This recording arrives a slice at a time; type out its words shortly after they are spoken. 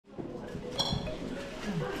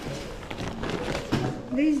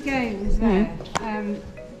These games there,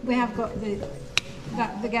 we have got the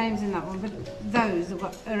games in that one, but those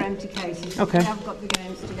are empty cases. Okay. We have got the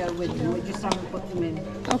games to go with them, we just haven't put them in.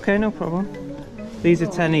 Okay, no problem. These are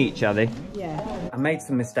 10 each, are they? Yeah. I made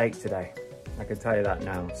some mistakes today, I can tell you that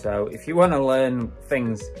now. So if you want to learn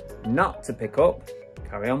things not to pick up,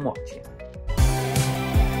 carry on watching.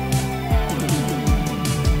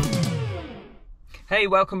 Hey,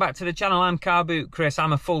 welcome back to the channel. I'm Car Boot Chris.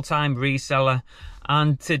 I'm a full-time reseller,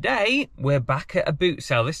 and today we're back at a boot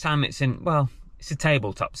sale. This time it's in, well, it's a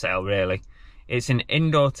tabletop sale really. It's an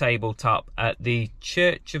indoor tabletop at the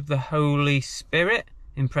Church of the Holy Spirit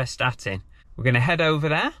in Prestatyn. We're going to head over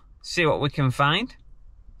there, see what we can find.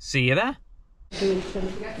 See you there.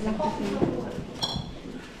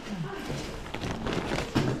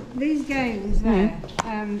 These games there,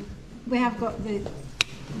 we have got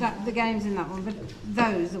the games in that one, but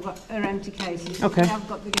those are empty cases. Okay. We have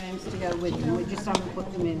got the games to go with them, we just haven't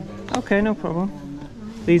put them in. Okay, no problem.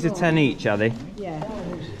 These are 10 each, are they? Yeah.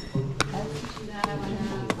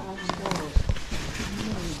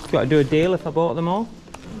 Got to do a deal if I bought them all?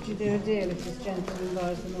 Would you do a deal if this gentleman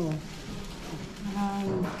buys them all?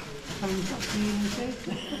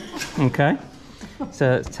 Okay.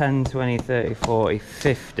 So it's 10, 20, 30, 40,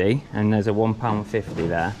 50, and there's a £1.50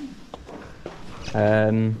 there.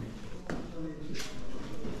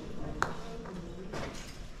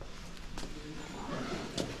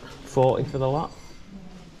 40 for the lot.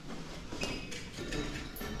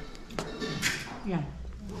 Yeah.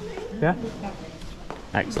 Yeah?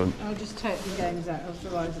 Excellent. I'll just take the games out,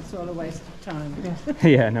 otherwise it's all a waste of time.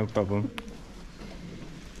 Yeah, no problem.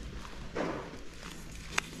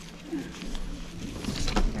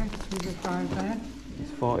 Okay, there's a 5 there.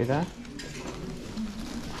 There's 40 there.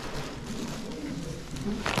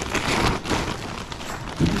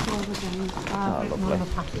 Oh, lovely.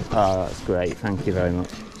 Oh, that's great. Thank you very much.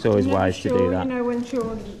 It's always wise to do that. You know, when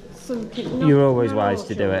children, you're always wise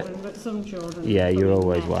to do it. But some children. Yeah, you're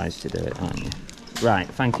always wise to do it, aren't you? Right,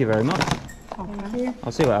 thank you very much. Thank you.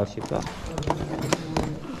 I'll see what else you've got.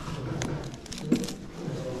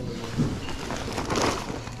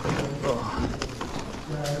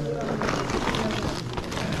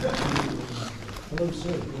 Hello,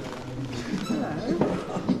 sir. Hello.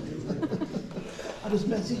 I just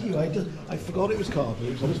messaged you. I forgot it was car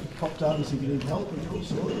boots. I just popped out and see if you need help. And you're all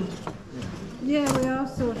sorted. Yeah, we are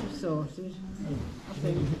sort of sorted. I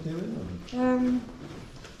think.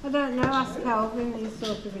 I don't know. Ask Calvin. He's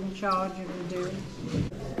sort of in charge of the doing.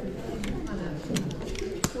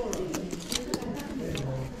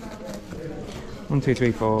 1, 2,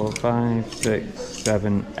 3, 4, 5, 6,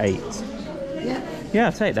 7, 8. Yeah. Yeah,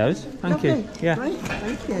 I'll take those. Thank you. Yeah. Great,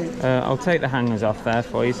 thank you. I'll take the hangers off there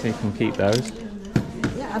for you so you can keep those.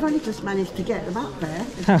 Yeah, I've only just managed to get them up there.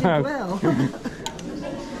 It did well.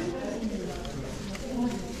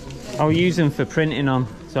 I'll use them for printing on,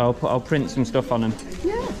 so I'll print some stuff on them.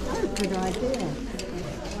 Yeah, that's a good idea.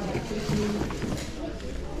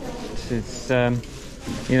 It's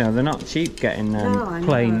you know, they're not cheap getting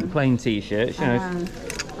plain t-shirts. You know,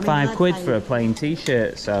 £5 for a plain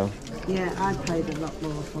t-shirt. So yeah, I paid a lot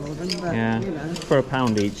more for them, but yeah, you know, for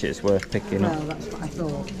 £1 each, it's worth picking up. well, that's what I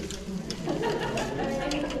thought.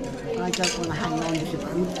 I don't want to hang on to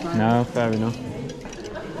them. So. No, fair enough.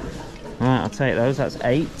 Right, I'll take those. That's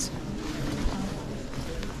 8.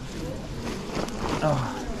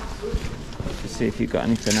 Oh, let's see if you've got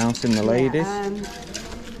anything else in the ladies.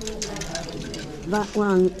 That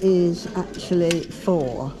one is actually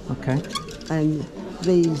 4. Okay. And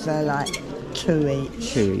these are like 2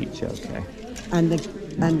 each. 2 each, okay. And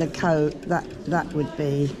the coat that would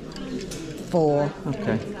be 4.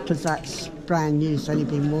 Okay. Because that's brand new. It's only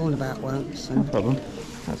been worn about once. No problem.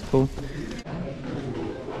 That's cool.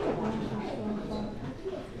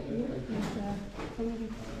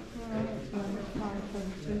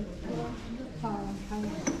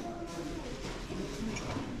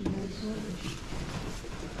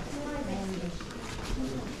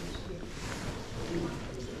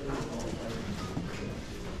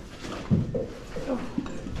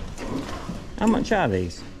 How much are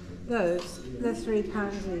these? Those, they're £3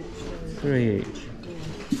 each. 3 each.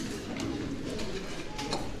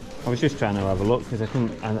 I was just trying to have a look because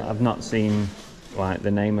I've not seen like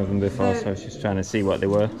the name of them before, so I was just trying to see what they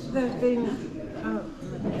were. They've been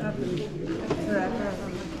forever.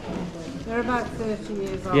 They're about 30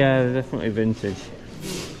 years old. Yeah, they're definitely vintage.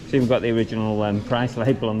 So you've got the original price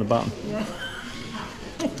label on the bottom. Yeah.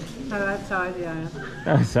 Oh, that's tidy, I am.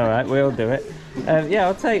 That's alright, we'll do it. Yeah,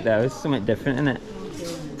 I'll take those. Something different, isn't it?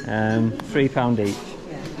 £3 each.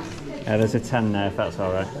 Yeah, there's a 10 there if that's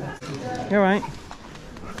alright. You alright?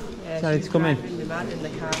 Decided to come in. In the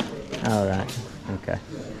car. All right. Okay.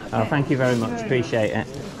 Oh, thank you very much. Appreciate it.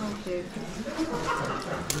 Thank you.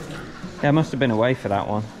 Yeah, I must have been away for that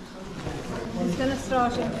one. It's going to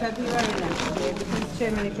start in February next year because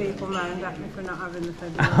too many people moaned at me for not having the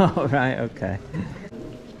February. Oh, right. Okay.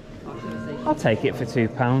 I'll take it for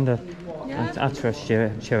 £2. I trust you.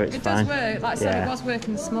 I'm sure it's fine. It does work. Like I said, it was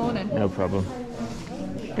working this morning. No problem.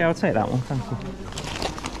 Yeah, I'll take that one. Thank you.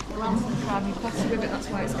 Driving potty with it, that's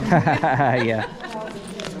why it's coming. Yeah.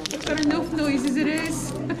 It's got enough noise as it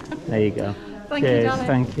is. There you go. Thank Cheers, you, darling.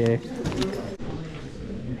 thank you.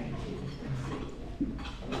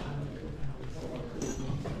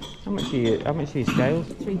 How much are your scales?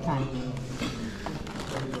 £3.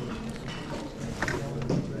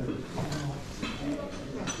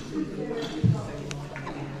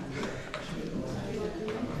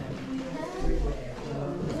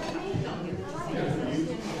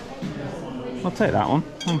 I'll take that one.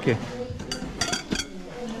 Thank you.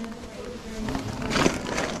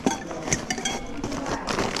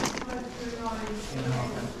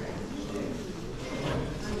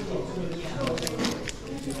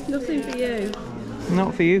 Nothing for you.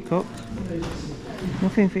 Not for you, Cup.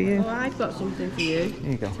 Nothing for you. Oh, I've got something for you.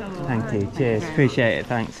 Here you go. Thank you. Cheers. Appreciate it.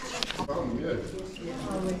 Thanks.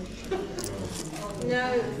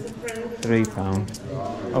 No, it's a friend. £3.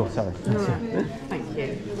 Oh, sorry. Thank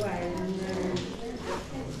you.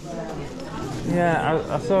 Yeah,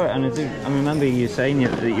 I saw it and I remember you saying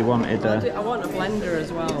that you wanted I want a blender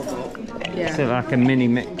as well, but yeah. so like a mini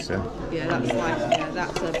mixer. Yeah,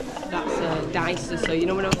 that's a dicer. So you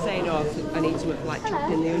know when I was saying, oh, I need something for like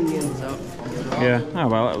chopping the onions up. Yeah. Oh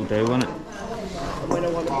well, that'll do, won't it? When I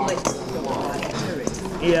want to place stuff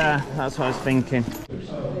like Yeah, that's what I was thinking.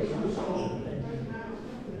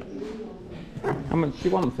 How much do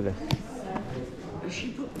you want for this?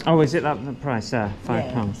 Oh, is it that the price there?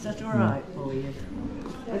 £5. Is that all right for you?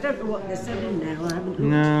 I don't know what they're selling now. I haven't looked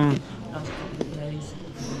No. last couple of days.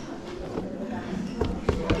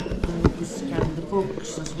 You scan the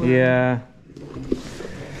books as well. Yeah.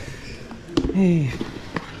 Hey.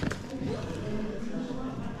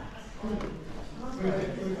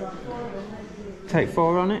 Take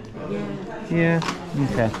 4 on it? Yeah. Yeah.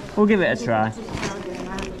 Okay. We'll give it a try.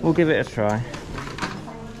 We'll give it a try.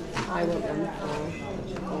 I want them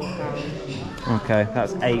for £4. Okay,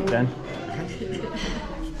 that's 8 then.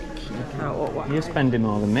 You're spending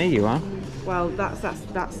more than me, you are. Well, that's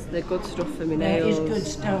the good stuff for me That nails. is good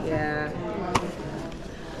stuff. Yeah. That's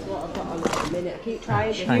what I've got on at the minute. I keep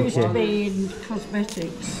trying to Thank Used you. to be in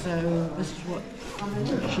cosmetics, so this is what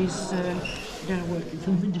she's now working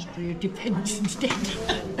for the Ministry of Defence instead.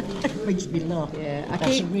 Makes me laugh. Yeah,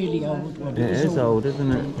 That's a really old one. It is old,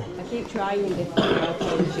 isn't it? I keep trying different nail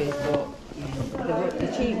polishes, but the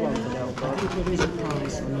cheap ones are no I good. think there is a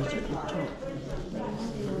price on it at the top. I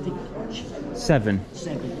think 7.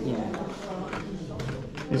 7, yeah.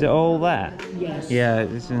 Is it all there? Yes. Yeah,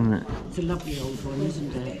 it is, isn't it? It's a lovely old one,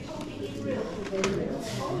 isn't it?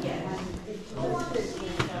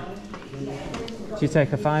 Do you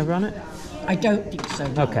take a 5 on it? I don't think so.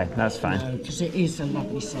 No. Okay, that's fine. No, because it is a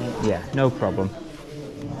lovely set. Yeah, no problem.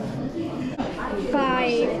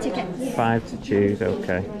 5 tickets. 5 to choose,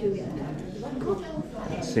 okay.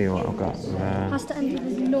 Let's see what I've got there. Has to end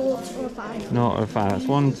with 0 or 5. 0 or 5. That's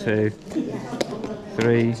 1, 2,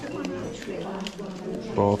 3,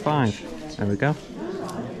 4, 5. There we go.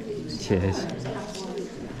 Cheers.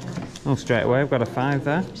 Oh, straight away, I've got a 5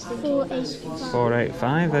 there. 485.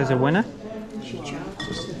 485. There's a winner.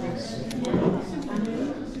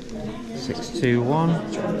 621.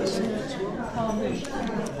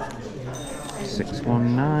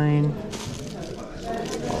 619.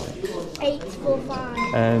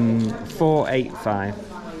 845. 485.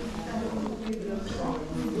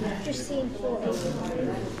 Just seen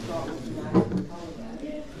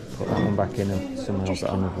 485. Put that one back in and someone else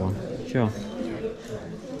got another one. Sure.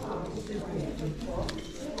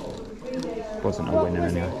 Wasn't a winner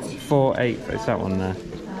anyway. 485. It's that one there.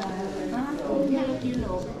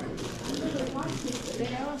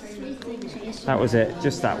 That was it.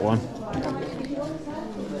 Just that one.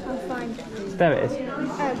 I'll find it. There it is.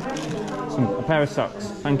 Oh, A pair of socks.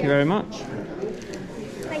 Thank you very much.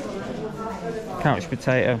 thank you. Couch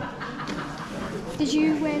potato. Did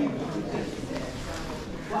you win?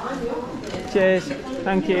 Cheers.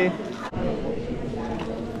 Thank you.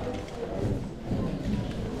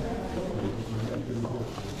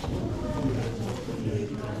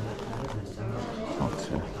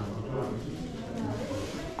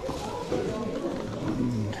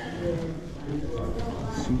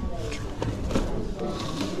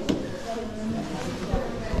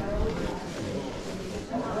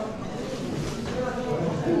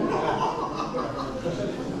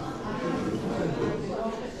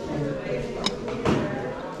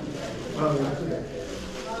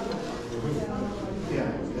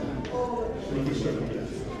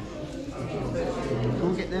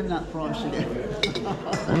 Can't get them that price again.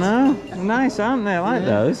 I know. They're nice, aren't they? I like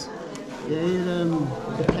those. Yeah,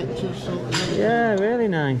 detective sort of thing. Yeah, really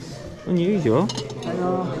nice. Unusual. They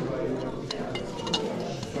are.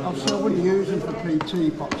 Obviously, I wouldn't use them for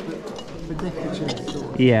PT pots, but for decorative sort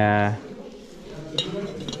of. Yeah.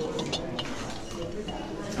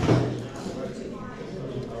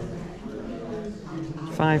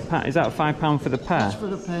 £5. Is that £5 for the pair? That's for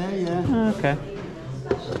the pair, yeah. Oh, okay.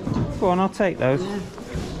 Go on, I'll take those. Yeah.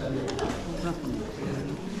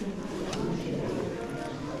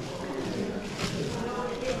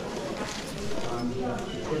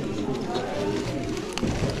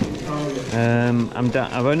 I'm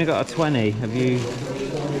done. I've only got a 20. Have you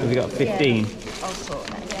got 15? Yeah, I'll sort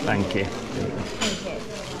that. Thank you.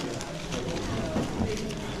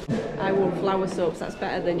 I want flower soaps, that's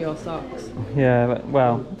better than your socks. Yeah, but,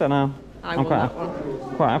 well, I don't know. I I'm want that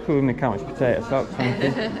one. quite happy with my couch potato socks, thank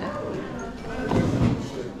you.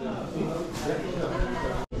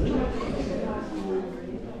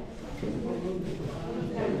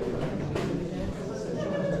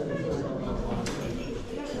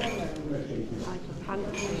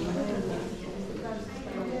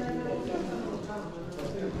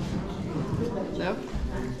 No?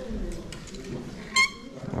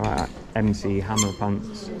 Alright, MC Hammer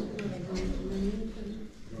pants.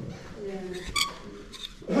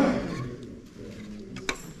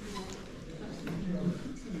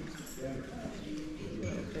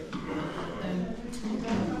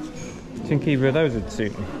 I think either of those would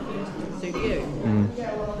suit me. Suit you? Mm.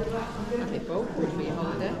 I think both would for your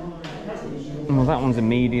holiday. Well, that one's a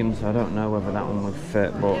medium, so I don't know whether that one would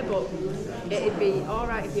fit, but... Yeah, but it'd be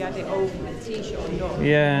alright if you had it over a t-shirt or not.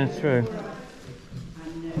 Yeah, true.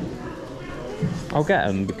 I'll get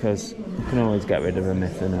them because I can always get rid of them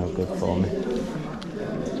if they're no good for me.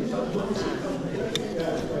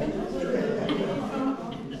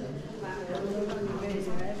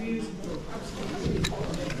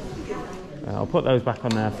 I'll put those back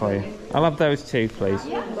on there for you. I'll have those too, please.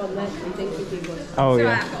 Yeah. Oh,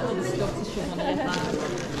 yeah. I've got all the stuff to shove on the left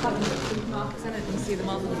hand. Marks in it and see them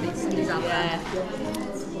on the bits and out there.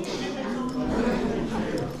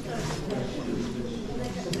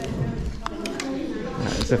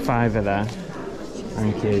 There's a £5 there.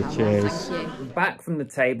 Thank you, cheers. Thank you. Back from the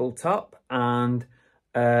tabletop, and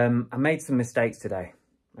I made some mistakes today.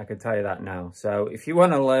 I can tell you that now. So if you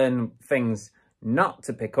want to learn things not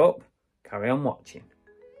to pick up, carry on watching.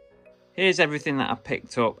 Here's everything that I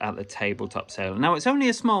picked up at the tabletop sale. Now, it's only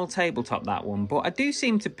a small tabletop, that one, but I do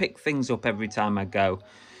seem to pick things up every time I go.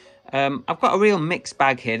 I've got a real mixed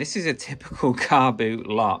bag here. This is a typical car boot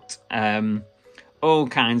lot. All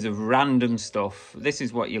kinds of random stuff. This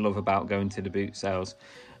is what you love about going to the boot sales.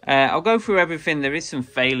 I'll go through everything. There is some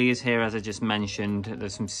failures here, as I just mentioned.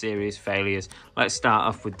 There's some serious failures. Let's start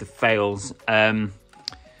off with the fails.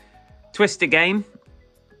 Twister game.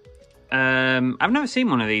 I've never seen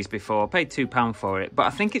one of these before. I paid £2 for it, but I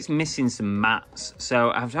think it's missing some mats.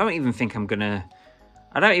 So I don't even think I'm gonna...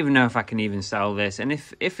 I don't even know if I can even sell this. And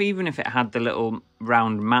even if it had the little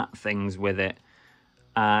round mat things with it,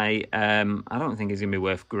 I don't think it's gonna be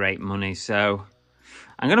worth great money. So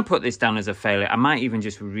I'm gonna put this down as a failure. I might even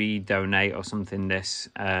just redonate or something this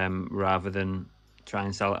rather than try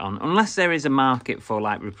and sell it on, unless there is a market for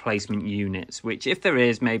like replacement units, which if there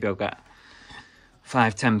is, maybe I'll get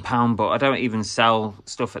 £5–10, but I don't even sell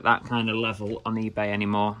stuff at that kind of level on eBay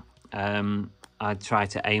anymore. I'd try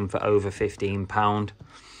to aim for over £15.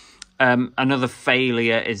 Another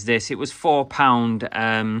failure is this. It was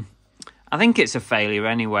 £4. I think it's a failure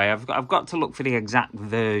anyway. I've got to look for the exact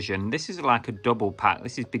version. This is like a double pack.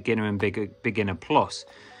 This is beginner and beginner plus,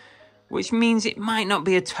 which means it might not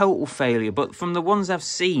be a total failure, but from the ones I've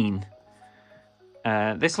seen,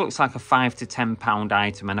 this looks like a £5 to £10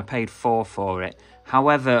 item, and I paid £4 for it.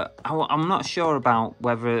 However, I'm not sure about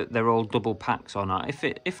whether they're all double packs or not.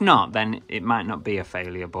 If not, then it might not be a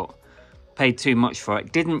failure, but paid too much for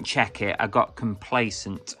it. Didn't check it. I got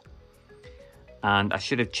complacent, and I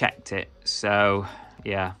should have checked it. So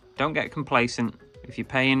yeah, don't get complacent. If you're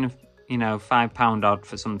paying, you know, £5 odd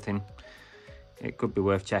for something, it could be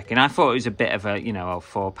worth checking. I thought it was a bit of a, you know,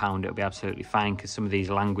 £4, it'll be absolutely fine, because some of these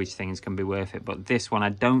language things can be worth it, but this one I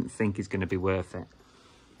don't think is going to be worth it.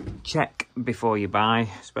 Check before you buy,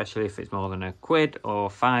 especially if it's more than £1 or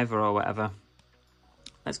 £5 or whatever.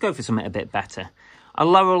 Let's go for something a bit better. A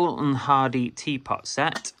Laurel and Hardy teapot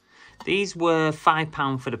set. These were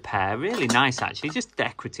 £5 for the pair. Really nice, actually. Just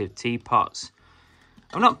decorative teapots.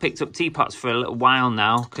 I've not picked up teapots for a little while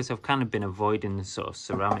now, because I've kind of been avoiding the sort of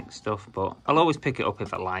ceramic stuff, but I'll always pick it up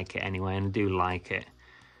if I like it anyway, and I do like it.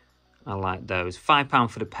 I like those. £5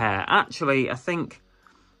 for the pair. Actually, I think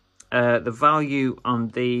the value on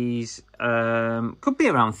these could be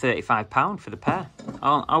around £35 for the pair.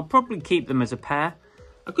 I'll probably keep them as a pair.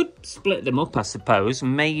 I could split them up, I suppose.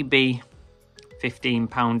 Maybe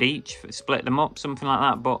 £15 each, split them up, something like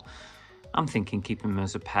that. But I'm thinking keeping them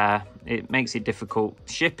as a pair. It makes it difficult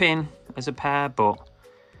shipping as a pair, but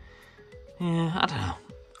yeah, I don't know.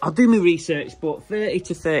 I'll do my research, but £30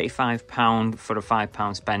 to £35 for a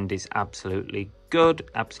 £5 spend is absolutely good,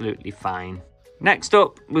 absolutely fine. Next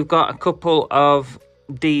up, we've got a couple of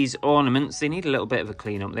these ornaments. They need a little bit of a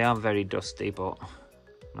clean up. They are very dusty, but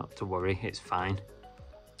not to worry, it's fine.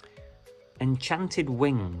 Enchanted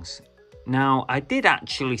wings. Now, I did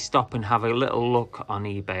actually stop and have a little look on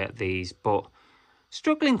eBay at these, but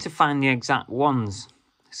struggling to find the exact ones.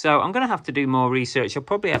 So I'm going to have to do more research. I'll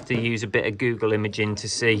probably have to use a bit of Google imaging to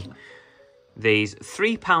see these.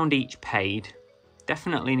 £3 each paid.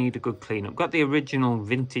 Definitely need a good cleanup. Got the original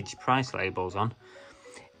vintage price labels on.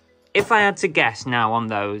 If I had to guess now on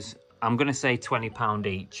those, I'm going to say £20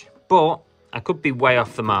 each. But I could be way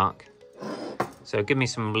off the mark. So give me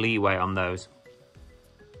some leeway on those.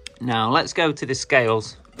 Now let's go to the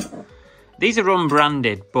scales. These are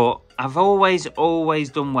unbranded, but I've always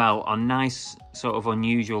done well on nice sort of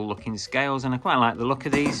unusual looking scales, and I quite like the look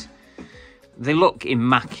of these. They look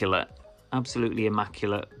immaculate, absolutely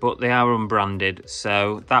immaculate, but they are unbranded,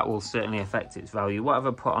 so that will certainly affect its value. What have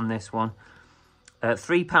I put on this one?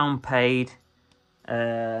 £3 paid,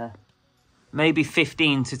 maybe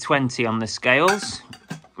 15 to 20 on the scales,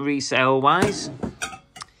 resale wise.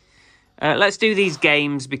 Let's do these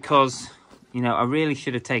games because, you know, I really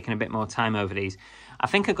should have taken a bit more time over these. I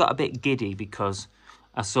think I got a bit giddy because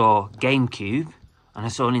I saw GameCube and I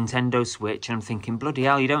saw Nintendo Switch, and I'm thinking, bloody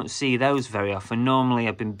hell, you don't see those very often. Normally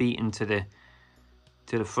I've been beaten to the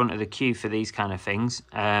front of the queue for these kind of things.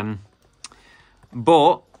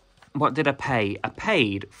 But what did I pay? I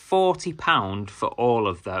paid £40 for all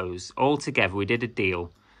of those. All together, we did a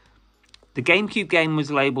deal. The GameCube game was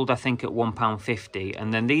labelled, I think, at £1.50,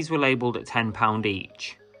 and then these were labelled at £10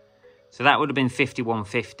 each. So that would have been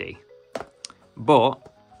 £51.50. But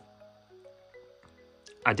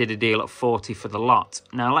I did a deal at 40 for the lot.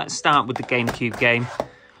 Now let's start with the GameCube game.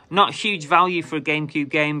 Not huge value for a GameCube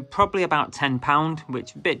game, probably about £10,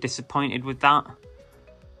 which I'm a bit disappointed with that.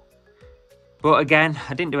 But again,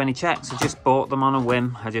 I didn't do any checks, I just bought them on a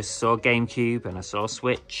whim. I just saw GameCube and I saw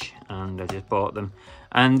Switch and I just bought them.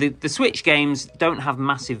 And the Switch games don't have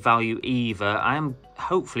massive value either. I am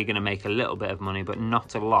hopefully going to make a little bit of money, but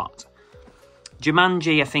not a lot.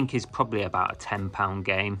 Jumanji, I think, is probably about a £10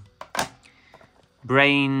 game.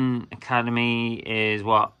 Brain Academy is,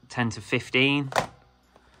 what, 10 to 15?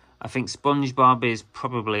 I think SpongeBob is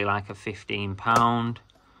probably like a £15.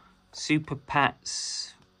 Super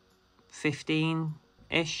Pets,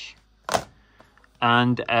 15-ish.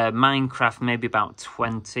 And Minecraft, maybe about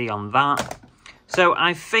 20 on that. So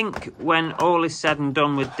I think when all is said and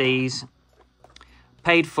done with these,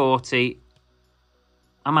 paid 40,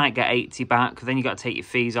 I might get 80 back. Then you got to take your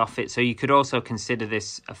fees off it. So you could also consider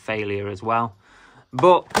this a failure as well.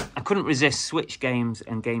 But I couldn't resist Switch games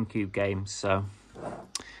and GameCube games. So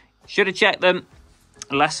should have checked them.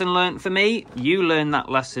 Lesson learned for me. You learn that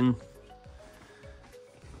lesson.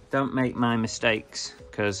 Don't make my mistakes,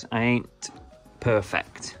 because I ain't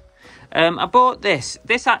perfect. I bought this.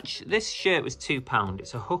 This shirt was £2.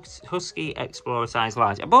 It's a Husky Explorer size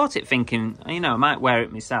large. I bought it thinking, you know, I might wear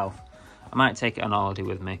it myself. I might take it on holiday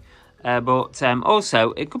with me. But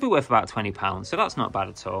also, it could be worth about £20, so that's not bad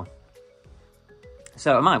at all.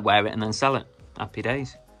 So I might wear it and then sell it. Happy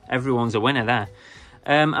days. Everyone's a winner there.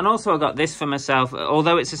 And also I got this for myself,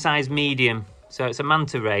 although it's a size medium. So it's a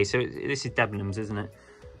manta ray. So this is Debenhams, isn't it?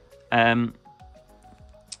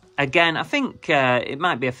 Again, I think it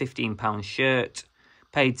might be a £15 shirt.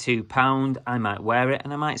 Paid £2. I might wear it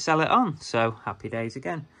and I might sell it on. So happy days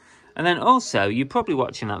again. And then also, you're probably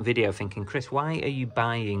watching that video thinking, Chris, why are you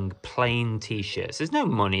buying plain t-shirts? There's no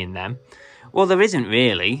money in them. Well, there isn't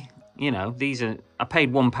really. You know, these are, I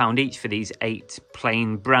paid £1 each for these 8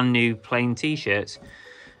 plain, brand new plain t-shirts.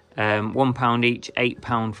 £1 each,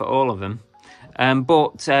 £8 for all of them.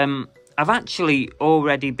 But I've actually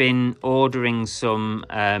already been ordering some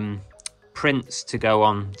prints to go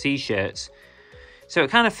on t-shirts. So it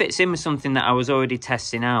kind of fits in with something that I was already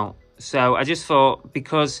testing out. So I just thought,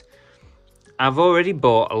 because I've already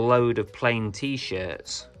bought a load of plain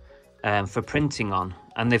t-shirts for printing on,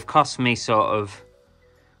 and they've cost me sort of,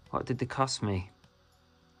 what did they cost me?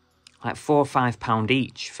 Like £4 or £5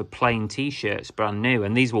 each for plain t-shirts, brand new,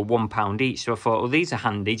 and these were £1 each. So I thought, well, these are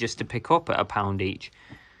handy just to pick up at £1 each.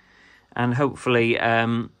 And hopefully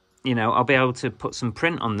you know, I'll be able to put some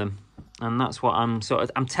print on them. And that's what I'm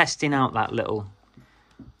I'm testing out that little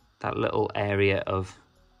area of,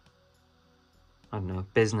 I don't know,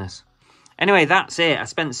 business. Anyway, that's it. I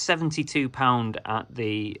spent £72 at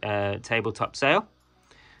the tabletop sale.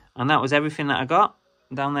 And that was everything that I got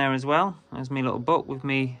down there as well. There's my little book with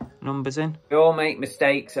me numbers in. We all make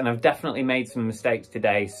mistakes, and I've definitely made some mistakes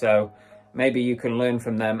today. So maybe you can learn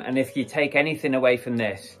from them. And if you take anything away from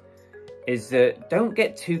this, is that don't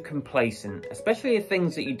get too complacent, especially with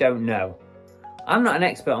things that you don't know. I'm not an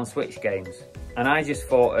expert on Switch games, and I just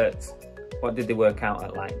thought at, what did they work out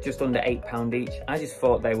at, like just under £8 each? I just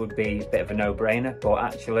thought they would be a bit of a no-brainer, but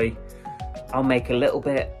actually I'll make a little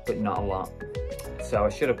bit, but not a lot. So I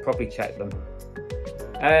should have probably checked them.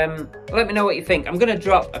 Let me know what you think. I'm going to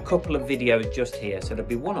drop a couple of videos just here. So there'll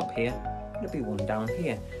be one up here, there'll be one down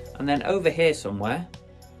here, and then over here somewhere,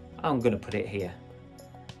 I'm going to put it here,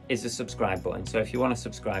 is the subscribe button. So if you want to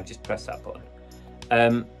subscribe, just press that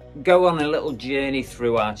button. Go on a little journey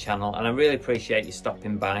through our channel, and I really appreciate you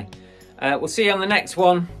stopping by. We'll see you on the next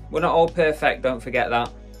one. We're not all perfect, don't forget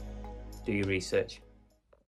that. Do your research.